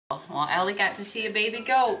Well, Ellie got to see a baby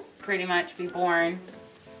goat pretty much be born.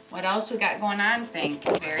 What else we got going on, Fink?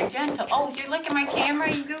 Very gentle. Oh, you're licking my camera,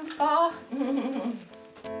 you goofball.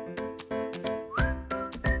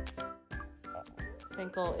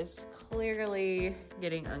 Finkle is clearly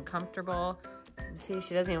getting uncomfortable. See,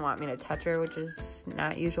 she doesn't even want me to touch her, which is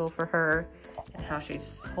not usual for her. And how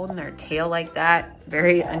she's holding her tail like that,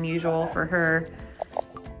 very unusual for her.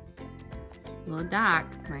 Little Doc,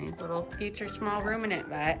 my little future small ruminant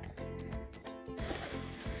vet.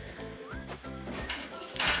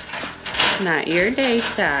 It's not your day,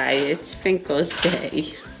 Si. It's Finkle's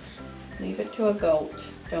day. Leave it to a goat.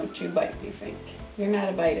 Don't you bite me, Fink. You're not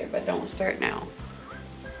a biter, but don't start now.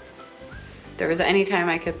 If there was any time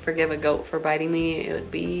I could forgive a goat for biting me, it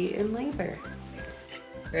would be in labor.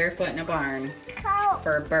 Barefoot in a barn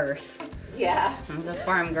for a birth. Yeah. There's a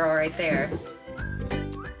farm girl right there.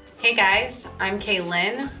 Hey guys, I'm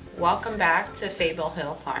Kaylin. Welcome back to Fable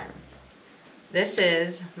Hill Farm. This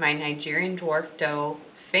is my Nigerian dwarf doe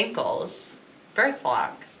Finkle's birth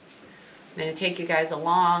vlog. I'm going to take you guys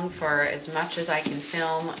along for as much as I can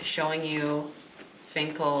film, showing you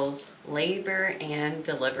Finkle's labor and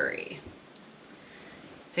delivery.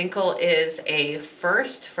 Finkle is a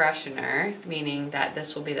first freshener, meaning that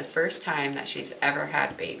this will be the first time that she's ever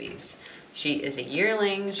had babies. She is a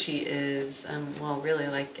yearling. She is, well, really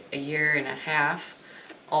like a year and a half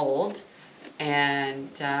old. And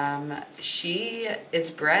she is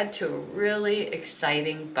bred to a really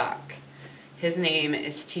exciting buck. His name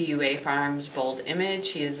is TUA Farms Bold Image.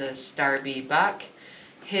 He is a Star B buck.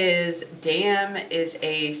 His dam is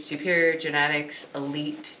a Superior Genetics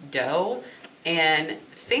Elite Doe. And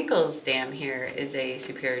Finkle's dam here is a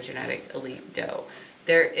Superior Genetics Elite Doe.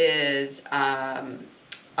 There is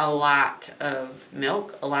a lot of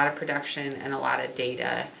milk, a lot of production, and a lot of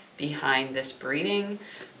data behind this breeding.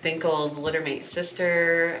 Finkle's littermate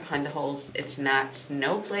sister, Hundahole's It's Not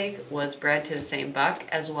Snowflake, was bred to the same buck,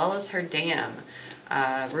 as well as her dam,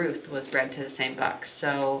 Ruth, was bred to the same buck.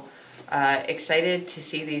 So excited to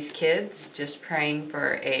see these kids, just praying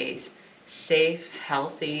for a safe,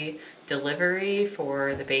 healthy delivery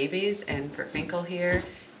for the babies and for Finkle here.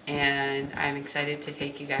 And I'm excited to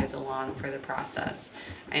take you guys along for the process.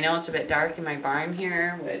 I know it's a bit dark in my barn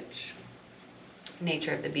here, which,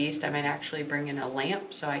 nature of the beast, I might actually bring in a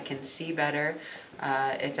lamp so I can see better.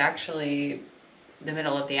 It's actually the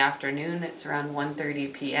middle of the afternoon. It's around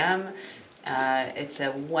 1:30 p.m. It's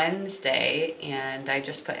a Wednesday, and I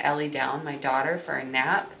just put Ellie down, my daughter, for a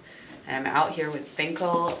nap. And I'm out here with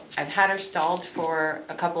Finkle. I've had her stalled for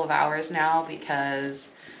a couple of hours now because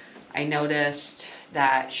I noticed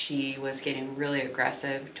that she was getting really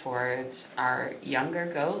aggressive towards our younger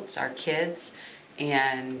goats, our kids,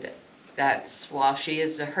 and that's, while she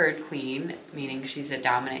is the herd queen, meaning she's a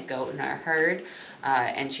dominant goat in our herd,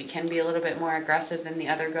 and she can be a little bit more aggressive than the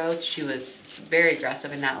other goats, she was very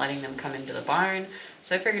aggressive in not letting them come into the barn,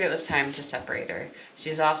 so I figured it was time to separate her.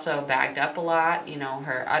 She's also bagged up a lot. You know,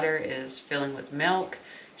 her udder is filling with milk.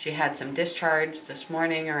 She had some discharge this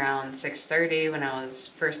morning around 6:30 when I was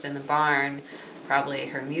first in the barn. Probably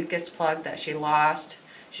her mucus plug that she lost.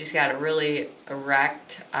 She's got a really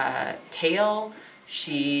erect tail.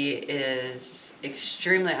 She is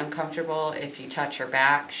extremely uncomfortable if you touch her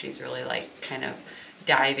back. She's really like kind of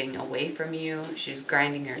diving away from you. She's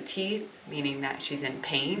grinding her teeth, meaning that she's in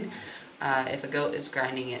pain. If a goat is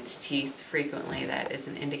grinding its teeth frequently, that is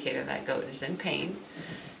an indicator that goat is in pain.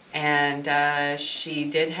 And she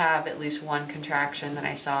did have at least one contraction that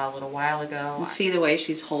I saw a little while ago. You see the way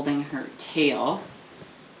she's holding her tail.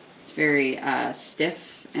 It's very stiff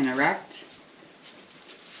and erect.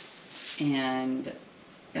 And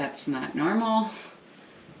that's not normal.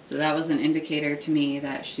 So that was an indicator to me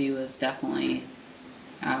that she was definitely,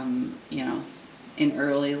 you know, in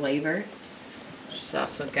early labor. She's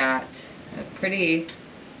also got a pretty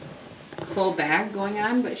full bag going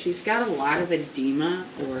on, but she's got a lot of edema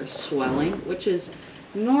or swelling, which is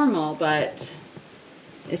normal, but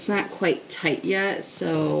it's not quite tight yet.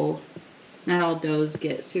 So not all does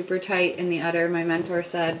get super tight in the udder, my mentor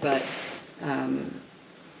said, but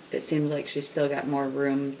it seems like she's still got more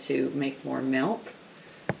room to make more milk.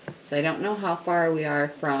 So I don't know how far we are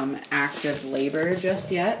from active labor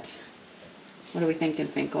just yet. What are we thinking,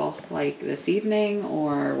 Finkle? Like this evening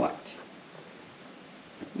or what?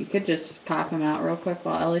 You could just pop him out real quick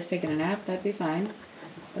while Ellie's taking a nap. That'd be fine.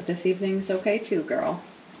 But this evening's okay too, girl.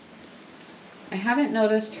 I haven't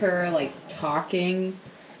noticed her like talking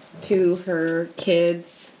to her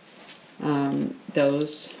kids.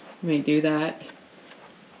 Those may do that.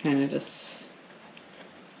 Kind of just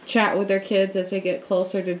chat with their kids as they get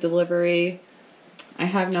closer to delivery. I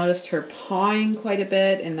have noticed her pawing quite a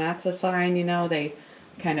bit, and that's a sign, you know, they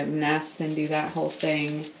kind of nest and do that whole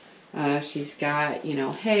thing. She's got, you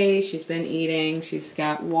know, hay she's been eating. She's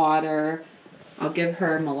got water. I'll give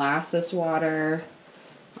her molasses water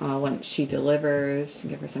once she delivers.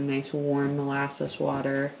 Give her some nice warm molasses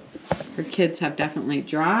water. Her kids have definitely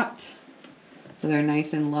dropped. So they're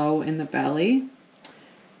nice and low in the belly.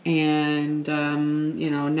 And, you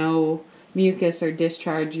know, no mucus or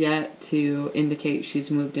discharge yet to indicate she's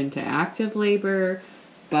moved into active labor,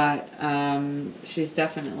 but she's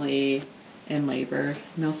definitely in labor.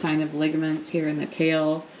 No sign of ligaments here in the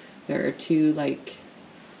tail. There are two like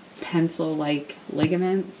pencil-like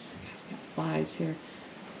ligaments, got flies here,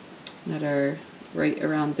 that are right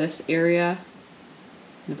around this area,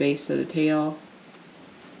 the base of the tail.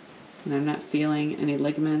 And I'm not feeling any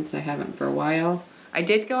ligaments. I haven't for a while. I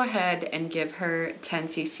did go ahead and give her 10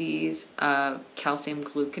 cc's of calcium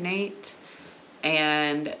gluconate,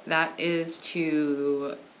 and that is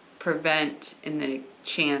to prevent in the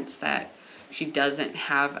chance that she doesn't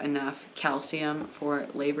have enough calcium for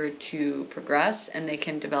labor to progress, and they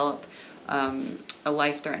can develop a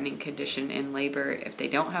life-threatening condition in labor if they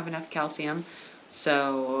don't have enough calcium.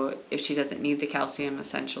 So if she doesn't need the calcium,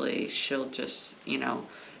 essentially she'll just, you know,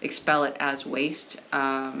 expel it as waste,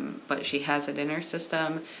 but she has it in her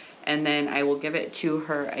system. And then I will give it to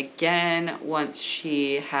her again once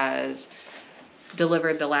she has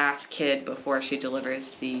delivered the last kid before she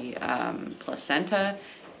delivers the placenta.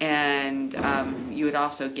 And you would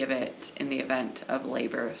also give it in the event of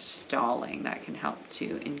labor stalling. That can help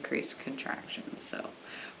to increase contractions. So,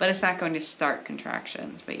 but it's not going to start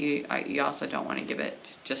contractions. But you also don't want to give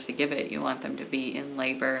it just to give it. You want them to be in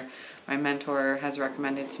labor. My mentor has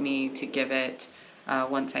recommended to me to give it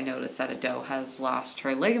once I notice that a doe has lost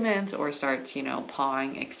her ligaments or starts, you know,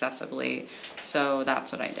 pawing excessively. So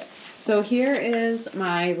that's what I did. So here is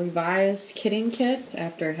my revised kidding kit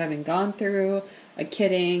after having gone through a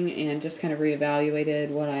kidding and just kind of reevaluated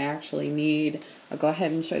what I actually need. I'll go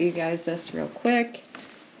ahead and show you guys this real quick.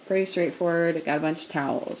 Pretty straightforward. I got a bunch of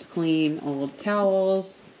towels, clean old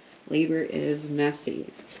towels. Labor is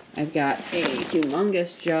messy. I've got a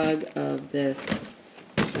humongous jug of this,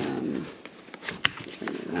 turn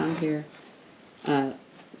it around here,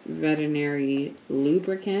 veterinary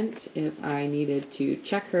lubricant if I needed to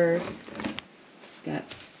check her. Got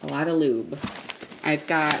a lot of lube. I've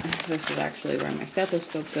got, this is actually where my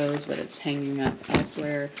stethoscope goes, but it's hanging up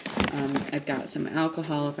elsewhere. I've got some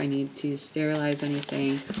alcohol if I need to sterilize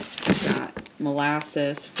anything. I've got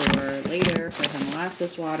molasses for later, for the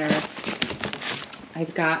molasses water.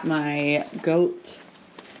 I've got my goat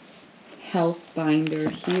health binder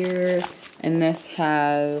here, and this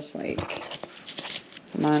has like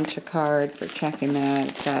mantra card for checking that.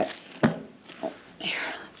 It's got, oh, here,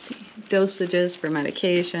 let's see, dosages for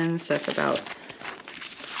medication, stuff about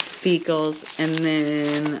fecals, and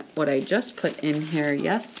then what I just put in here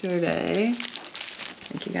yesterday, I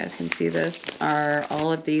think you guys can see this, are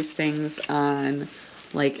all of these things on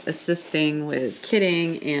like assisting with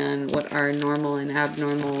kidding and what are normal and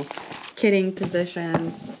abnormal kidding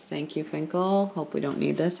positions. Thank you, Finkle. Hope we don't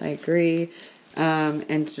need this. I agree.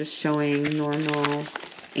 And just showing normal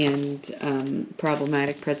and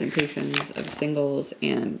problematic presentations of singles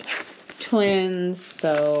and twins.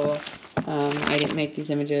 So I didn't make these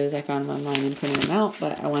images. I found them online and printed them out,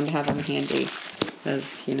 but I wanted to have them handy because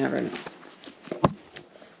you never know.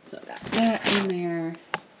 So I got that in there.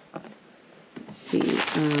 Let's see.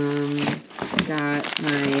 Got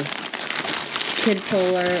my kid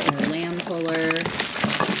puller or lamb puller,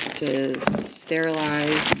 which is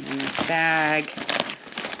sterilized in this bag.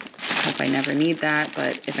 Hope I never need that,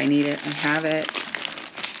 but if I need it, I have it.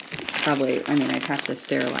 Probably, I mean, I'd have to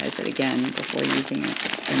sterilize it again before using it.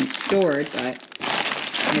 It's been stored, but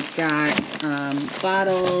I've got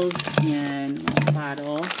bottles and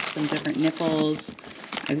some different nipples.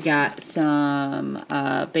 I've got some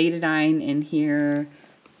betadine in here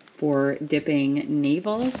for dipping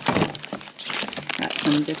navels. Got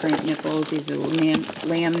some different nipples. These are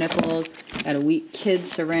lamb nipples. Got a weak kid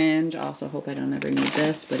syringe. Also hope I don't ever need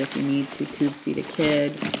this, but if you need to tube feed a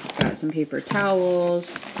kid. Got some paper towels.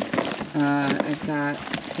 I've got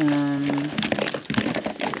some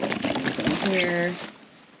here.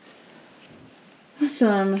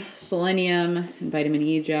 Some selenium and vitamin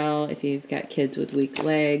E gel if you've got kids with weak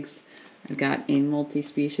legs. I've got a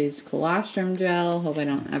multi-species colostrum gel. Hope I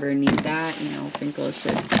don't ever need that. You know, Finkle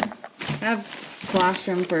should have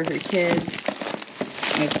colostrum for her kids.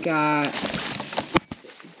 I've got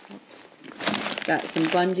some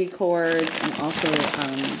bungee cords and also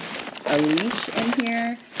a leash in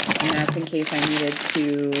here. And that's in case I needed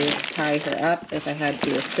to tie her up. If I had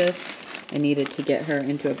to assist, I needed to get her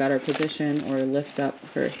into a better position or lift up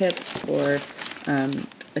her hips, or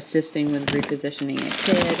assisting with repositioning a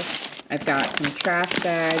kid. I've got some trash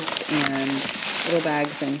bags and little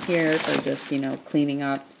bags in here for just, you know, cleaning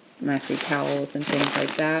up messy towels and things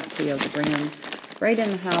like that to be able to bring them right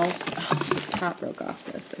in the house. Oh, the top broke off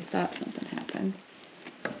this. I thought something happened.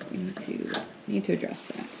 I need to address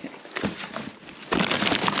that. Okay.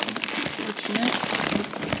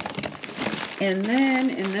 And then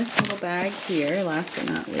in this little bag here, last but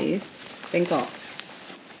not least, Finkle.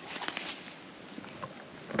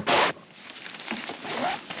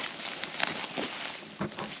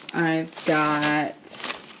 I've got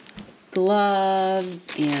gloves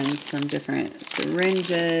and some different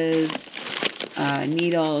syringes,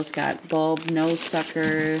 needles, got bulb nose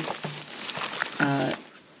sucker,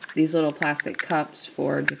 these little plastic cups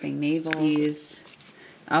for dipping navel, these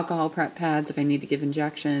alcohol prep pads if I need to give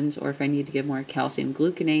injections or if I need to give more calcium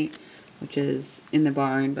gluconate, which is in the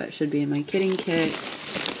barn but should be in my kidding kit.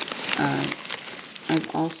 I've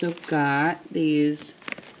also got these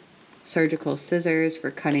surgical scissors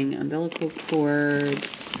for cutting umbilical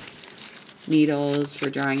cords, needles for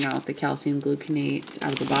drawing out the calcium gluconate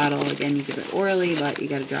out of the bottle. Again, you give it orally, but you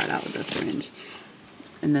got to draw it out with a syringe.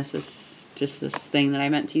 And this is just this thing that I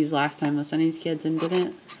meant to use last time with Sunny's kids and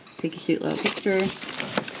didn't. Take a cute little picture.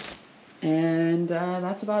 And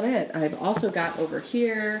that's about it. I've also got over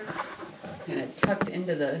here, kind of tucked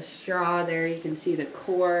into the straw there, you can see the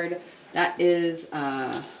cord. That is,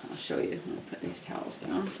 I'll show you. I'm going to put these towels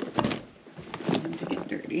down. I want them to get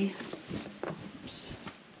dirty.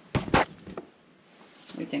 What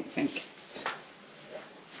do you think, Fink?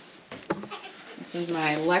 This is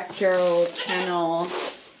my Electro Kennel.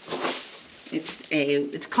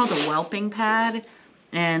 It's called a whelping pad.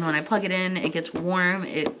 And when I plug it in, it gets warm.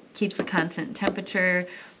 It keeps a constant temperature.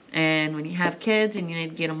 And when you have kids and you need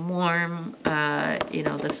to get them warm, you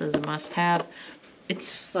know, this is a must-have.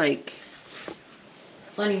 It's like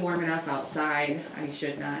plenty warm enough outside. I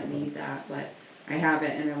should not need that, but I have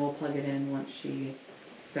it, and I will plug it in once she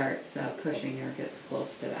starts pushing or gets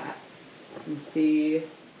close to that. You can see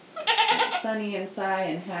Sunny and Cy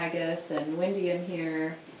and Haggis and Wendy in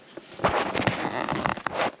here.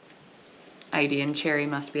 Heidi and Cherry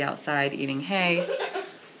must be outside eating hay.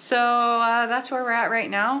 So that's where we're at right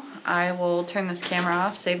now. I will turn this camera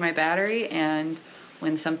off, save my battery, and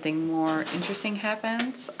when something more interesting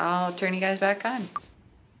happens, I'll turn you guys back on.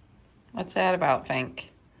 What's that about, Fink?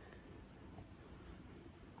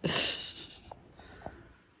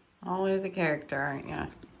 Always a character, aren't ya?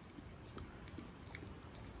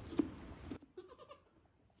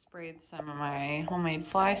 Sprayed some of my homemade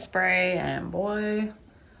fly spray, and boy,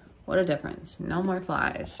 what a difference. No more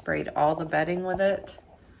flies. Sprayed all the bedding with it,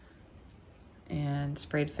 and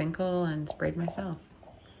sprayed Finkle and sprayed myself.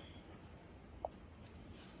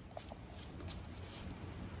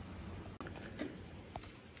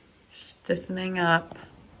 Stiffening up,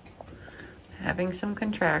 having some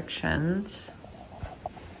contractions,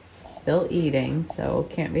 still eating, so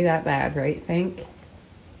can't be that bad, right, Fink?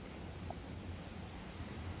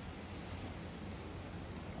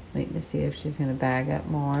 Waiting to see if she's gonna bag up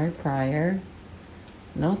more prior.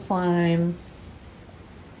 No slime.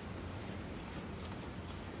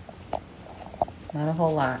 Not a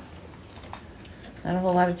whole lot. Not a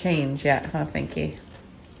whole lot of change yet, huh, Finky?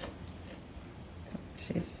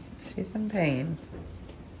 She's in pain.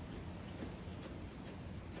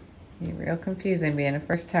 You're real confusing being a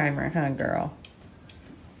first timer, huh, girl?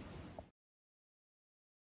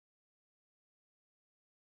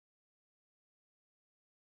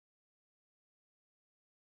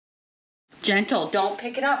 Gentle, don't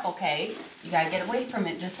pick it up, okay? You gotta get away from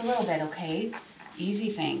it just a little bit, okay? Easy,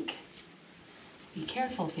 Fink. Be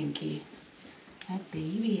careful, Finky. That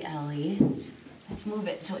baby, Ellie. Let's move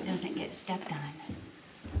it so it doesn't get stepped on.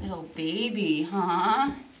 Little baby,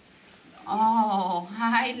 huh? Oh,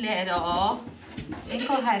 hi, little.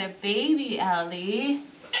 Finkle had a baby, Ellie.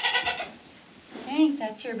 Fink,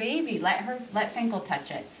 that's your baby. Let Finkle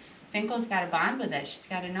touch it. Finkle's got a bond with it. She's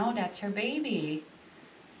got to know that's her baby.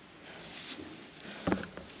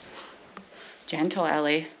 Gentle,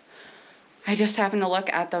 Ellie. I just happened to look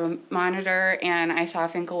at the monitor and I saw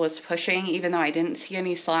Finkle was pushing, even though I didn't see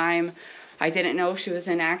any slime. I didn't know she was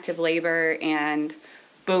in active labor, and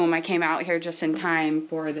boom, I came out here just in time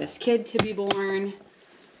for this kid to be born.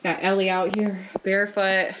 Got Ellie out here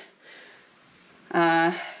barefoot.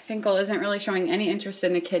 Finkle isn't really showing any interest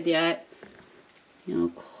in the kid yet. You know,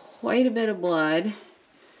 quite a bit of blood.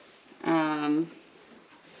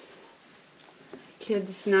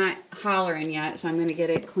 It's not hollering yet, so I'm gonna get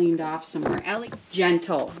it cleaned off some more. Ellie,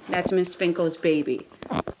 gentle. That's Miss Finkle's baby.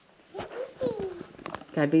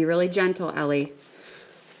 Gotta be really gentle, Ellie.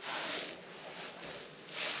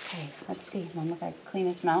 Okay, let's see. Mama gotta clean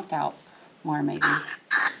his mouth out more, maybe.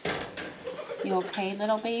 You okay,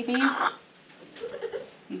 little baby?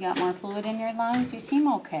 You got more fluid in your lungs? You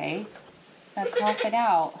seem okay. Gotta cough it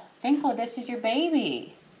out. Finkle, this is your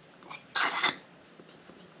baby.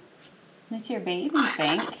 That's your baby,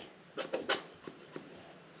 Fink.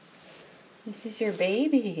 This is your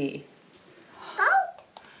baby. Goat.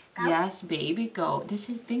 Yes, baby goat. This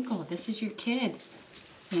is Finkle. This is your kid.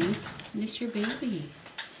 Fink, this is your baby.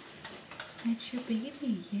 That's your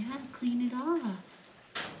baby. Yeah, clean it off.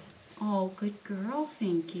 Oh, good girl,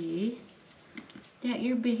 Finky. That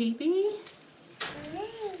your baby?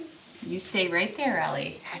 You stay right there,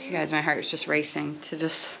 Ellie. You guys, my heart is just racing to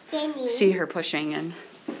just see her pushing and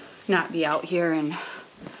not be out here. And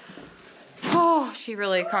oh, she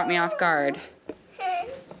really caught me off guard.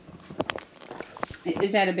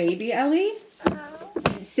 Is that a baby, Ellie?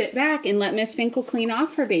 Sit back and let Miss Finkle clean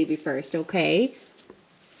off her baby first, okay?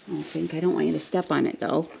 Oh, Fink, I don't want you to step on it,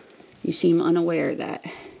 though. You seem unaware that.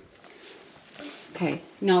 Okay.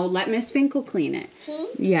 No, let Miss Finkle clean it.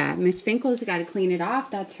 Yeah, Miss Finkle's got to clean it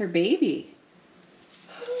off. That's her baby.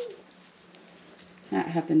 That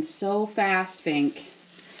happened so fast, Fink.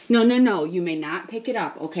 No, no, no. You may not pick it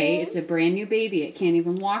up, okay? It's a brand new baby. It can't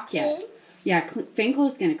even walk yet. Yeah,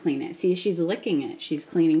 Finkle's going to clean it. See, she's licking it. She's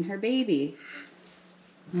cleaning her baby.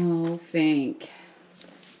 Oh, Fink.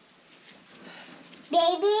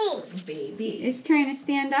 Baby is trying to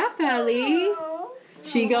stand up, Ellie.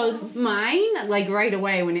 She goes, mine, like right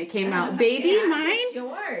away when it came out. Baby, yeah, mine? It's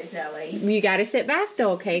yours, Ellie. You got to sit back,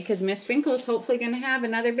 though, okay? Because Miss Finkle's hopefully going to have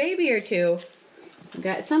another baby or two. You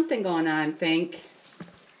got something going on, Fink.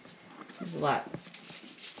 There's a lot.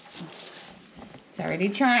 It's already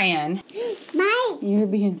trying. Mine. You're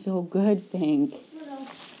being so good, Fink.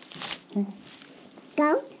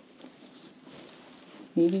 Go.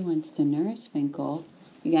 Baby wants to nurse, Finkle.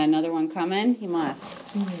 You got another one coming? You must.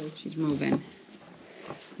 She's moving.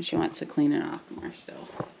 She wants to clean it off more still.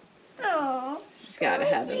 Oh. She's got to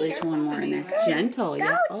have at least one more in there. Gentle.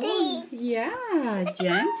 Yeah. Oh, yeah.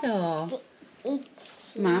 Gentle.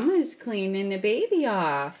 Mama's cleaning the baby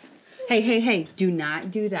off. Hey, hey, hey. Do not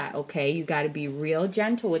do that, okay? You got to be real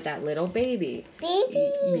gentle with that little baby.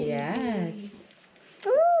 Baby. Yes.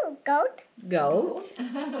 Ooh, goat. Goat?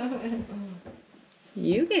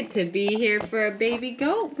 You get to be here for a baby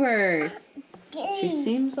goat birth. She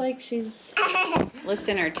seems like she's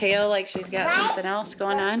lifting her tail like she's got something else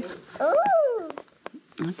going on. Ooh.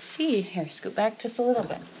 Let's see. Here, scoot back just a little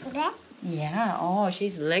bit. Yeah. Oh,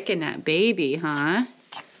 she's licking that baby, huh?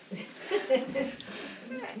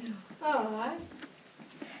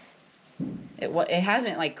 It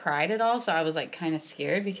hasn't like cried at all, so I was like kind of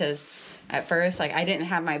scared because at first like I didn't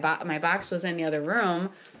have my box was in the other room,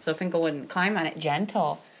 so Finkle wouldn't climb on it.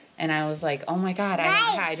 Gentle. And I was like, oh my God,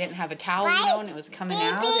 I didn't have a towel, you know, and it was coming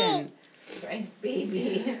out. And Bryce,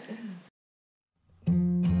 baby.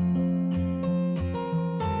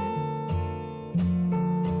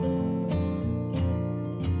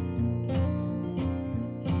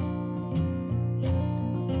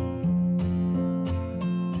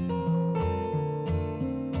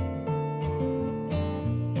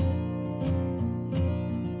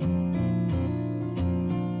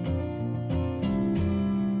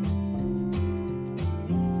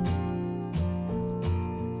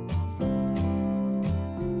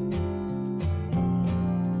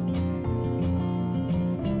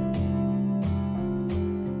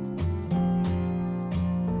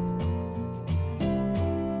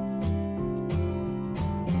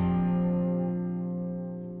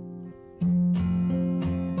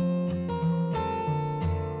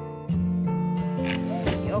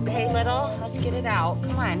 Okay, little, let's get it out.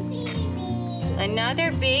 Come on. Baby.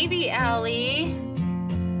 Another baby, Ellie.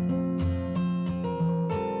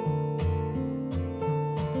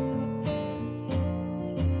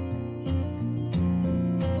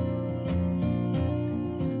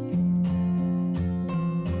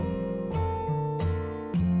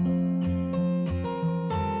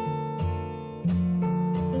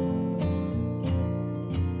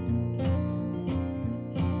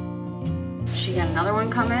 She got another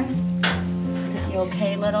one coming. You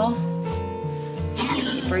okay, little?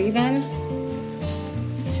 Keep breathing.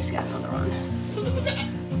 She's got another one.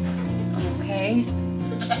 Okay.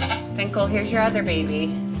 Finkle, here's your other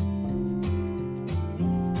baby.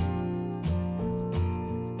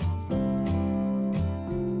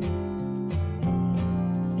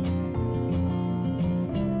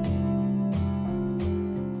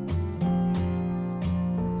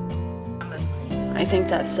 I think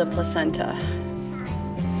that's the placenta.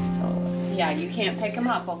 So, yeah, you can't pick them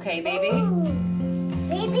up, okay, baby? Ooh,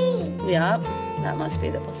 baby. Yep, that must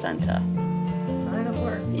be the placenta. Sign of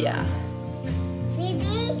work. Yeah. Baby.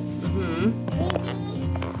 Mm-hmm.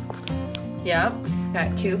 Baby. Yep,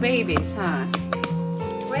 got 2 babies, huh?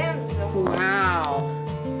 Twins. Wow.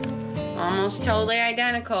 Almost totally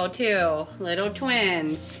identical, too. Little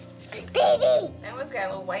twins. Baby. That one's got a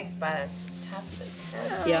little white spot on top of its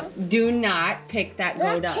head. Yep. Do not pick that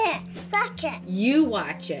goat Watch up. it. Watch it. You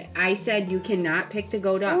watch it. I said you cannot pick the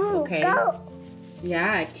goat up, Ooh, okay? Go.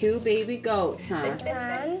 Yeah, 2 baby goats, huh?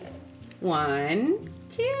 1,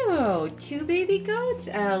 2. 2 baby goats,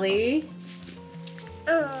 Ellie.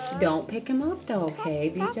 Don't pick them up though, okay?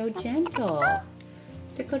 Be so gentle.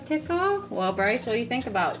 Tickle, tickle. Well, Bryce, what do you think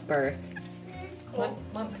about birth?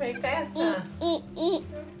 Went pretty fast, huh? Eat.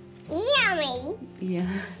 Yummy. Yeah.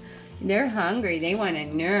 They're hungry. They want to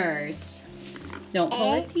nurse. Don't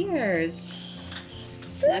pull its ears.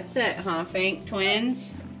 That's it, huh, Fink?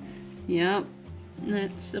 Twins? Yep.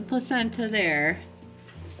 That's the placenta there.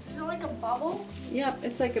 Is it like a bubble? Yep,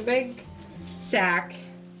 it's like a big sack.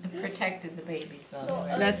 It protected the babies. So,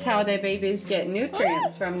 That's how the babies get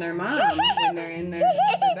nutrients from their mom when they're in their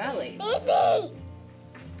belly. Baby.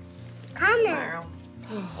 Come on. Tomorrow.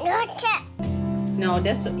 Watch it. No,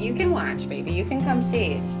 this you can watch, baby. You can come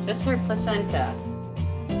see. It's just her placenta.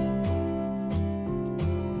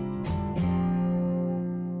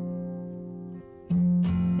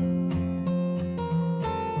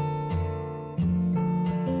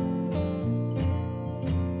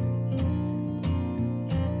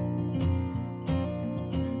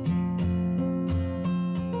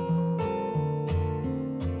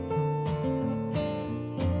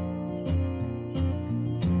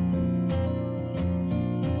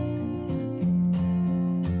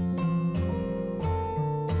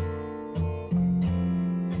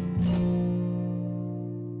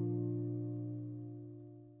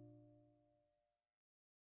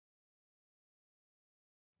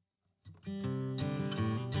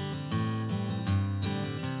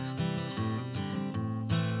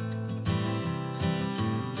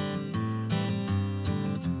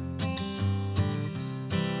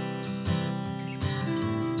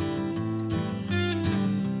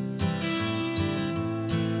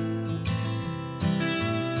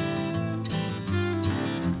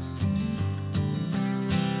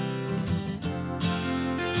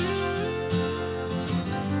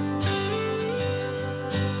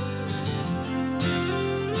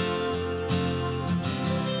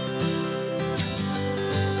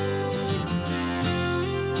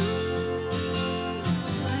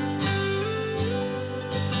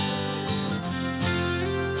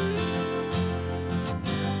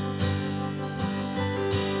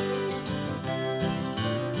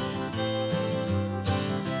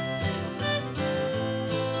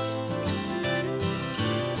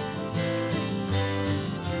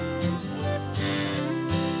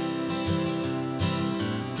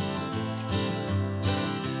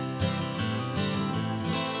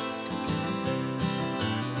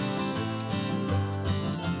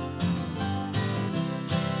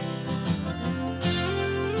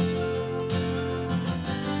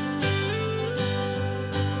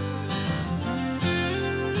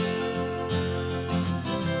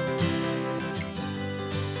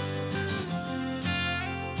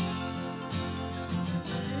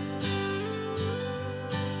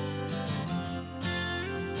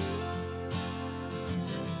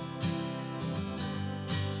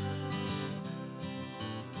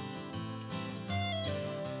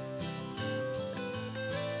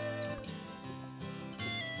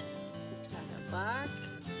 Buck,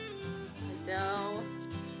 a doe,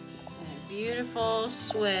 and a beautiful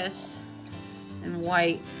Swiss and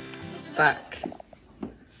white buck.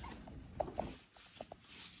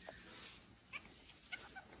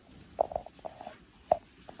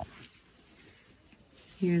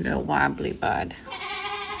 You're the wobbly bud.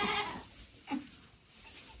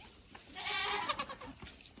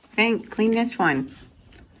 Hank, clean this one.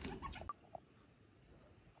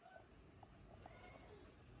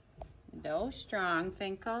 Doe strong,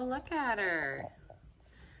 Finkle. Look at her.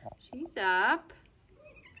 She's up.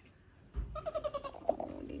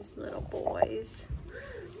 Oh, these little boys.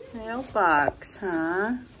 Little bucks,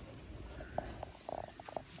 huh?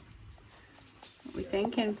 What we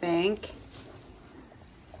thinking, Fink?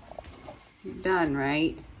 You're done,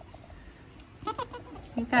 right?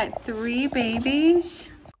 You got 3 babies.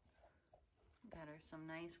 Got her some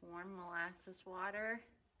nice warm molasses water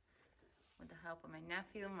with the help of my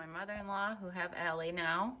nephew and my mother-in-law who have Ellie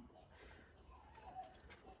now.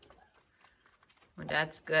 Well,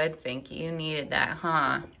 that's good, Finky. You needed that,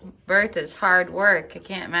 huh? Birth is hard work. I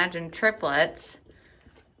can't imagine triplets.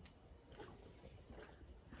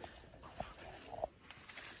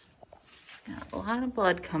 Got a lot of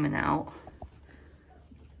blood coming out.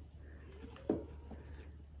 Is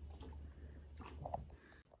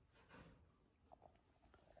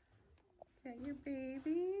that your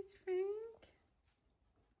babies, Fink?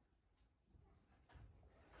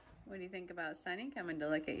 What do you think about Sunny coming to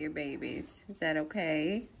look at your babies? Is that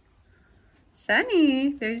okay?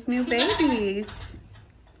 Sunny, there's new babies.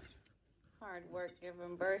 Hard work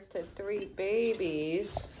giving birth to 3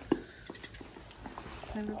 babies.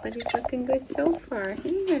 Everybody's looking good so far.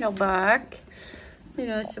 Hey, little buck.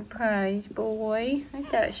 Little surprise boy. I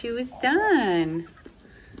thought she was done.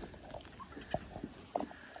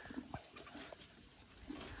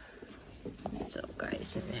 So,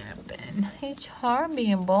 guys, napping. It's hard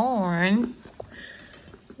being born,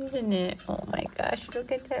 isn't it? Oh my gosh,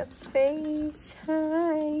 look at that face.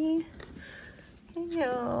 Hi.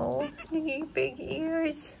 Hello. Look at your big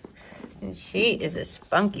ears. And she is a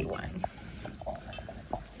spunky one.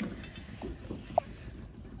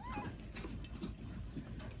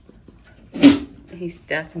 He's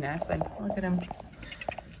death napping. Look at him.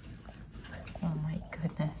 Oh my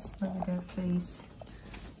goodness. Look at that face.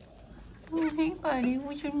 Oh, hey buddy.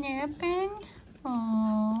 Was you napping?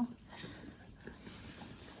 Oh.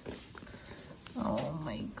 Oh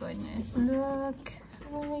my goodness. Look.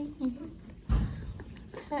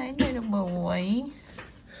 Hi, little boy.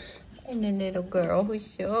 And the little girl who's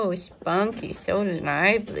so spunky, so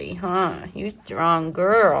lively, huh? You strong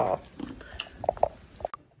girl.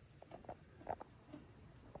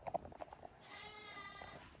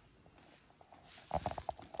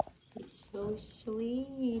 So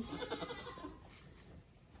sweet.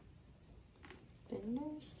 Been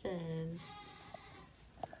nursing.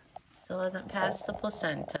 Still hasn't passed the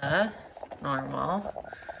placenta. Normal.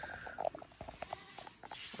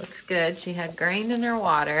 Looks good. She had grain in her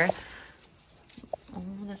water. Oh,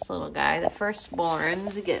 this little guy, the firstborn,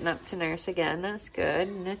 is getting up to nurse again. That's good.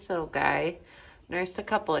 And this little guy nursed a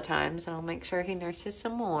couple of times, and I'll make sure he nurses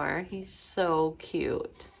some more. He's so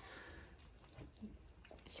cute.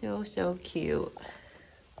 So cute.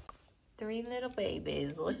 3 little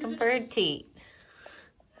babies looking for a teat.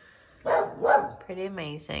 Pretty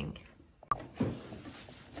amazing.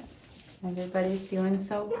 Everybody's doing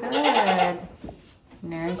so good.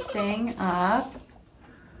 Nursing up.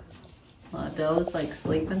 Well, those like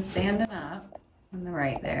sleeping standing up on the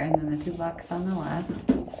right there, and then the 2 bucks on the left.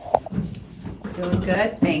 Doing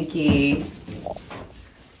good, Pinky.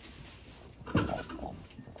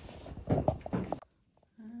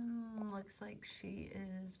 Looks like she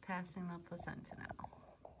is passing the placenta now.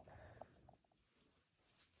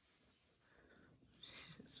 She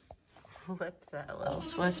just flipped that little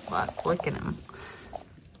Swiss buck. Look at him.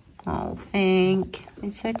 Oh, Fink.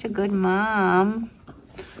 He's such a good mom.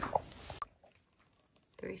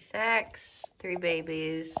 3 sacks, 3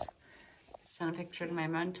 babies. Sent a picture to my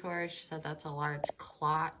mentor. She said that's a large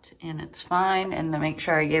clot and it's fine. And to make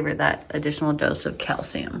sure I gave her that additional dose of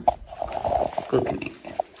calcium gluconate.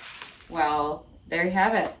 Well, there you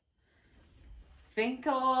have it.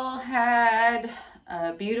 Finkle had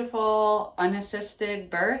a beautiful unassisted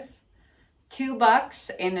birth. 2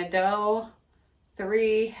 bucks and a doe.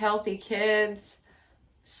 3 healthy kids.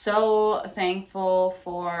 So thankful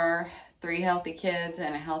for 3 healthy kids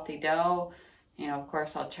and a healthy doe. You know, of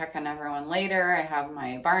course, I'll check on everyone later. I have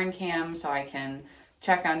my barn cam so I can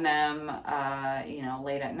check on them, you know,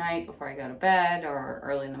 late at night before I go to bed or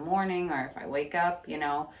early in the morning or if I wake up, you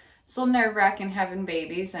know. It's a little nerve-wracking having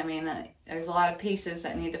babies. I mean, there's a lot of pieces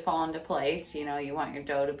that need to fall into place. You know, you want your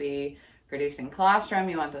doe to be producing colostrum.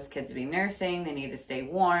 You want those kids to be nursing. They need to stay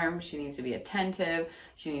warm. She needs to be attentive.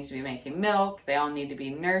 She needs to be making milk. They all need to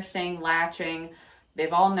be nursing, latching.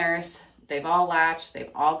 They've all nursed. They've all latched.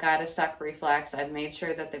 They've all got a suck reflex. I've made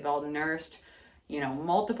sure that they've all nursed, you know,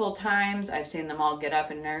 multiple times. I've seen them all get up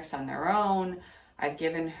and nurse on their own. I've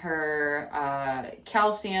given her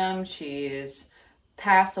calcium. She's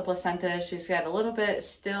past the placenta. She's got a little bit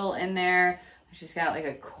still in there. She's got like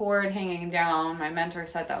a cord hanging down. My mentor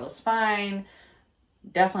said that was fine.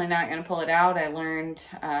 Definitely not going to pull it out. I learned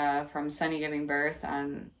from Sunny giving birth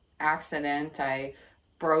on accident. I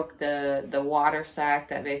broke the water sac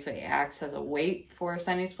that basically acts as a weight for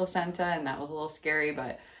Sunny's placenta, and that was a little scary,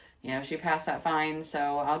 but you know, she passed that fine. So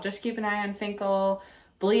I'll just keep an eye on Finkle.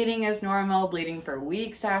 Bleeding is normal. Bleeding for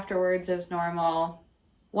weeks afterwards is normal.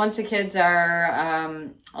 Once the kids are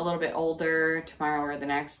a little bit older, tomorrow or the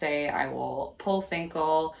next day, I will pull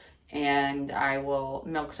Finkle and I will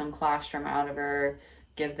milk some colostrum out of her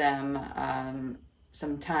give them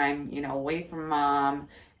some time, you know, away from mom,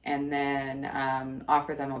 and then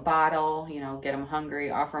offer them a bottle, you know, get them hungry,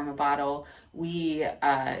 offer them a bottle. We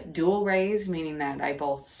dual raise, meaning that I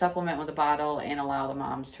both supplement with a bottle and allow the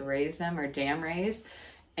moms to raise them, or dam raise.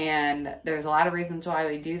 And there's a lot of reasons why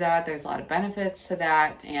we do that. There's a lot of benefits to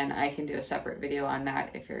that, and I can do a separate video on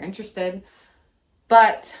that if you're interested.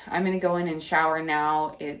 But I'm going to go in and shower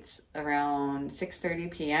now. It's around 6:30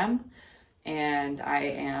 p.m. and I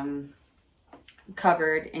am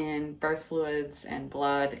covered in birth fluids and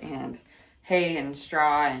blood and hay and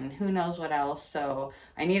straw and who knows what else. So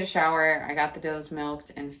I need a shower. I got the does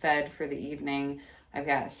milked and fed for the evening. I've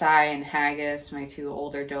got Sai and Haggis, my two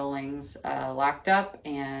older doelings, locked up,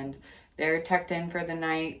 and they're tucked in for the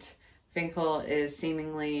night. Finkle is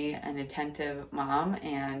seemingly an attentive mom,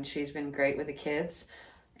 and she's been great with the kids.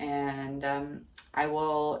 And I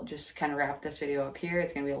will just kind of wrap this video up here.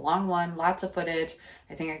 It's going to be a long one, lots of footage.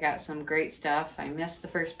 I think I got some great stuff. I missed the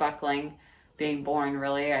first buckling being born,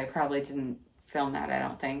 really. I probably didn't film that, I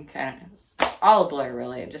don't think. It was all a blur,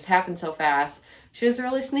 really. It just happened so fast. She was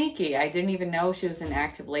really sneaky. I didn't even know she was in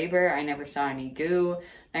active labor. I never saw any goo.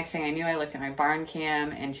 Next thing I knew, I looked at my barn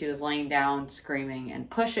cam and she was laying down, screaming and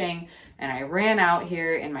pushing. And I ran out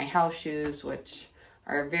here in my house shoes, which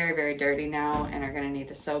are very, very dirty now and are going to need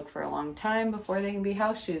to soak for a long time before they can be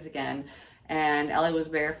house shoes again. And Ellie was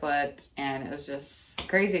barefoot, and it was just a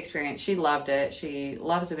crazy experience. She loved it. She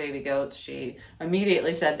loves the baby goats. She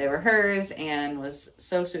immediately said they were hers and was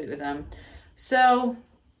so sweet with them. So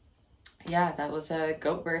yeah, that was a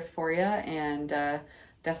goat birth for you, and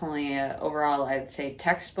definitely overall I'd say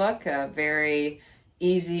textbook, a very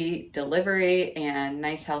easy delivery and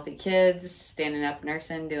nice healthy kids, standing up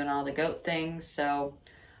nursing, doing all the goat things. So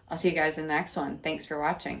I'll see you guys in the next one. Thanks for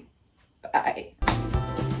watching. Bye.